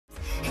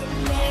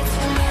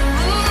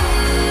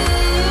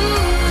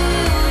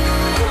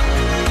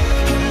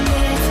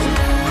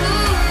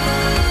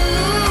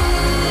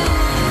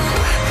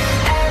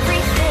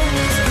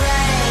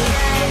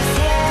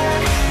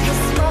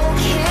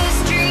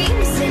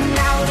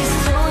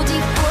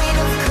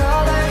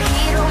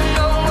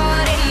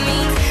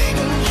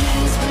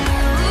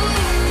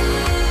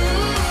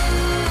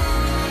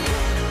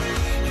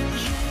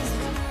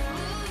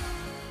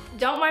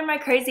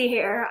crazy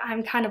hair,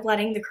 I'm kind of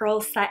letting the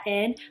curls set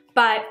in.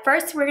 But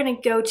first we're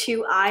gonna go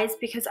to eyes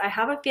because I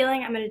have a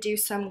feeling I'm gonna do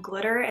some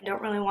glitter and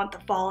don't really want the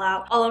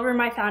fallout all over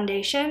my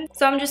foundation.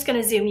 So I'm just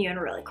gonna zoom you in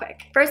really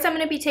quick. First I'm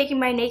gonna be taking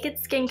my Naked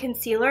Skin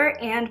concealer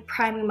and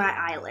priming my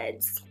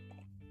eyelids.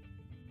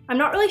 I'm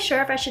not really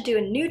sure if I should do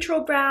a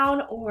neutral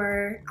brown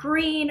or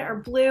green or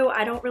blue.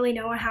 I don't really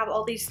know. I have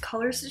all these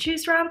colors to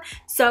choose from.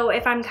 So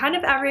if I'm kind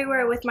of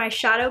everywhere with my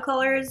shadow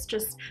colors,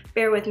 just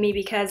bear with me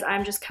because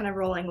I'm just kind of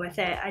rolling with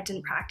it. I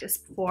didn't practice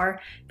before.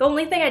 The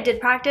only thing I did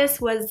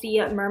practice was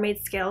the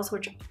Mermaid scales,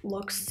 which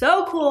look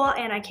so cool,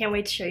 and I can't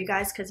wait to show you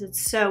guys because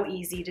it's so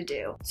easy to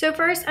do. So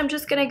first I'm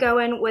just gonna go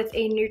in with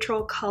a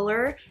neutral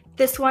color.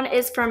 This one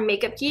is from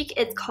Makeup Geek.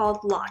 It's called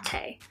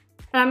Latte.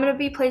 And I'm going to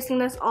be placing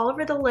this all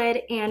over the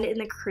lid and in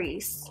the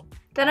crease.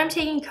 Then I'm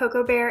taking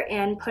Cocoa Bear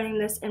and putting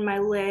this in my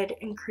lid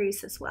and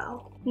crease as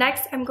well.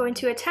 Next, I'm going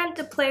to attempt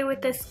to play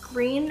with this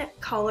green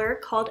color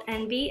called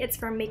Envy. It's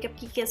from Makeup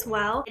Geek as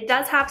well. It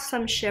does have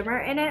some shimmer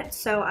in it,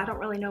 so I don't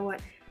really know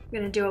what I'm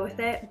going to do with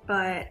it, but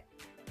I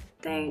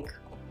think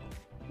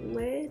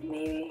lid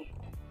maybe?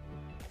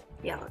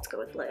 Yeah, let's go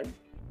with lid.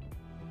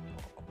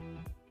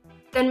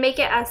 Then make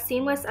it as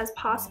seamless as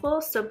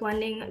possible, so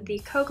blending the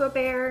Cocoa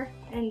Bear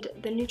and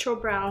the neutral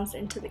browns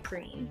into the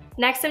green.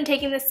 Next, I'm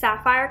taking the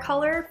Sapphire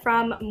color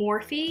from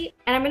Morphe,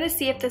 and I'm gonna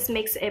see if this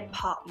makes it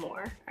pop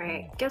more. All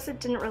right, guess it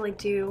didn't really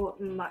do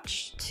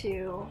much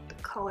to the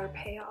color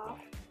payoff.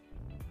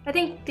 I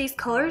think these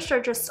colors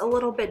are just a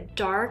little bit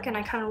dark, and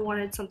I kind of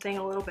wanted something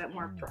a little bit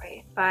more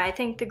bright, but I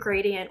think the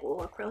gradient will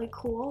look really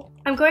cool.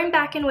 I'm going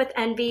back in with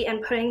Envy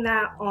and putting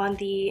that on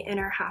the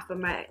inner half of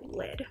my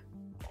lid.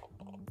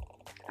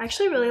 I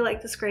actually really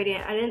like this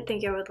gradient. I didn't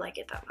think I would like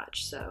it that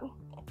much, so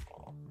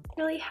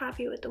really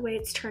happy with the way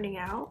it's turning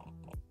out.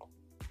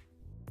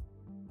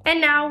 And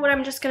now what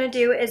I'm just gonna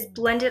do is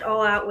blend it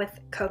all out with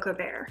Cocoa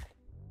Bear.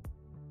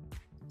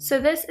 So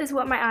this is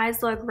what my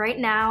eyes look right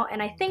now,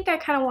 and I think I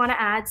kind of want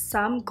to add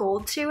some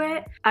gold to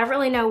it. I don't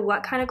really know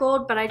what kind of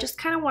gold, but I just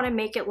kind of want to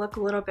make it look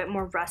a little bit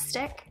more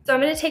rustic. So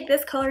I'm going to take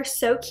this color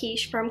So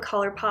Quiche from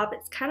ColourPop.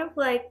 It's kind of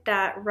like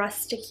that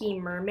rusticy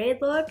mermaid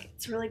look.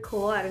 It's really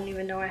cool. I didn't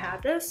even know I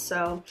had this,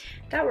 so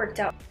that worked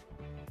out.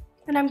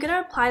 And I'm going to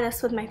apply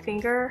this with my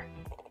finger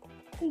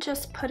and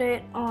just put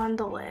it on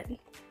the lid.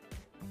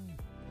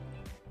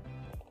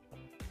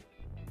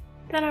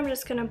 Then I'm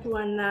just gonna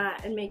blend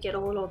that and make it a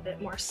little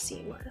bit more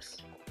seamless.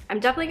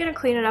 I'm definitely gonna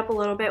clean it up a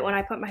little bit when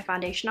I put my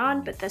foundation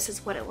on, but this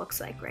is what it looks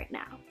like right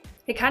now.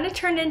 It kind of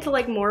turned into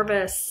like more of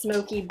a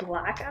smoky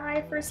black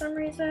eye for some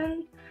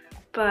reason,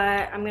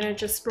 but I'm gonna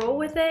just roll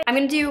with it. I'm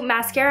gonna do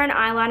mascara and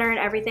eyeliner and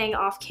everything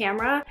off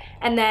camera,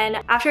 and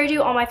then after I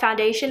do all my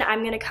foundation,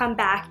 I'm gonna come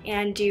back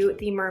and do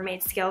the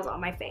mermaid scales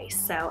on my face.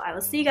 So I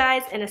will see you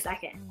guys in a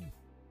second.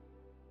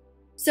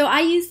 So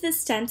I use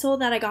this stencil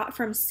that I got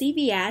from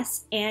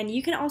CVS, and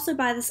you can also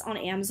buy this on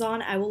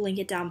Amazon. I will link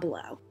it down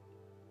below.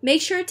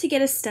 Make sure to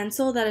get a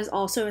stencil that is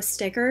also a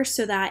sticker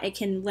so that it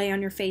can lay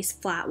on your face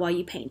flat while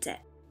you paint it.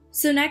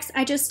 So next,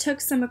 I just took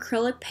some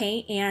acrylic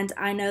paint, and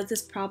I know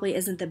this probably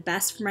isn't the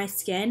best for my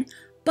skin,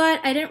 but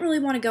I didn't really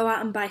want to go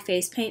out and buy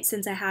face paint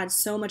since I had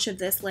so much of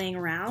this laying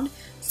around.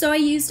 So I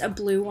used a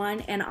blue one,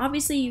 and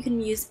obviously you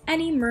can use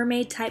any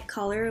mermaid type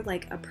color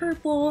like a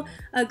purple,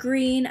 a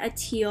green, a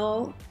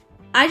teal.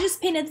 I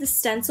just painted the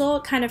stencil,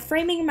 kind of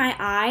framing my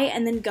eye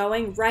and then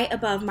going right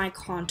above my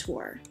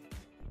contour.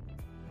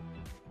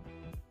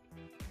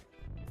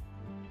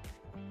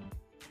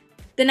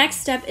 The next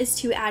step is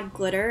to add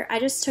glitter. I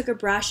just took a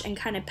brush and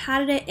kind of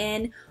patted it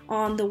in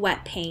on the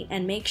wet paint,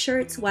 and make sure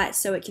it's wet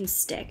so it can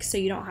stick, so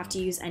you don't have to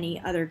use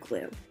any other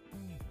glue.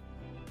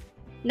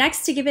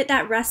 Next, to give it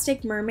that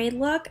rustic mermaid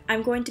look,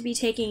 I'm going to be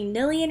taking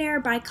Millionaire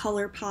by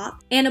ColourPop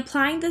and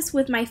applying this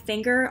with my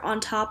finger on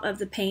top of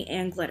the paint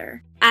and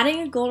glitter.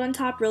 Adding a gold on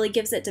top really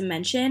gives it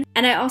dimension,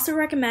 and I also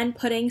recommend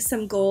putting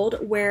some gold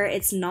where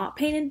it's not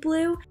painted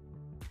blue.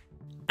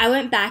 I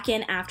went back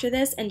in after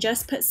this and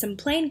just put some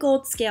plain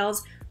gold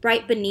scales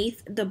right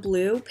beneath the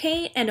blue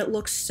paint, and it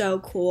looks so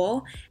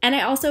cool. And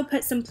I also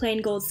put some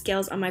plain gold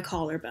scales on my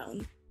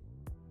collarbone.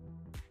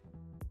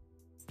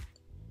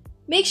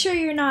 Make sure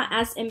you're not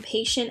as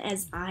impatient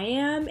as I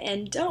am,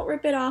 and don't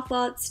rip it off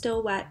while it's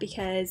still wet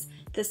because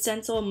the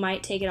stencil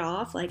might take it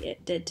off like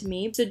it did to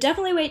me. So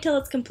definitely wait till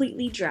it's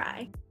completely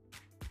dry.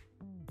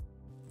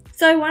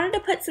 So I wanted to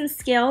put some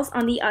scales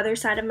on the other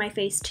side of my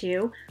face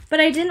too, but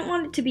I didn't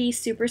want it to be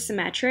super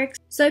symmetric,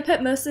 so I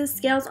put most of the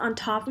scales on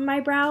top of my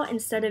brow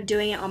instead of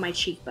doing it on my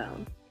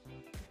cheekbone.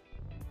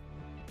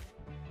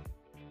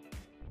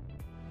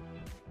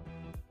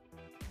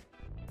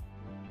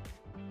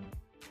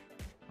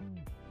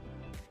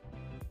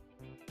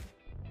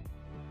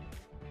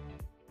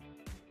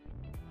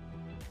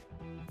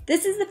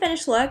 This is the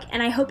finished look,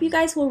 and I hope you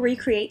guys will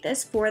recreate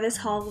this for this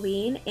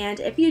Halloween, and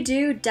if you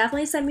do,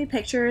 definitely send me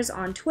pictures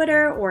on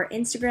Twitter or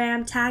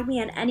Instagram. Tag me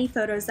in any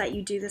photos that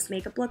you do this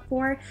makeup look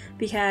for,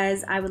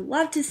 because I would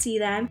love to see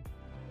them.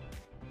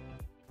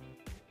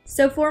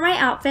 So for my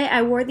outfit,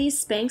 I wore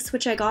these Spanx,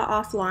 which I got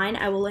offline.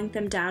 I will link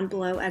them down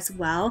below as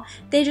well.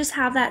 They just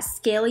have that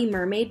scaly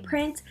mermaid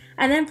print.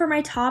 And then for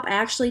my top, I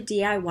actually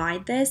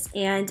DIY'd this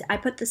and I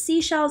put the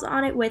seashells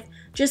on it with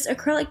just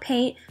acrylic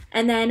paint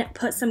and then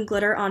put some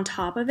glitter on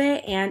top of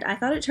it, and I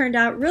thought it turned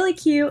out really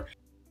cute.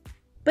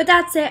 But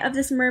that's it of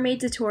this mermaid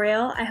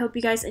tutorial. I hope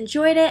you guys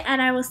enjoyed it,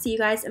 and I will see you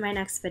guys in my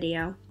next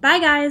video. Bye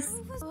guys!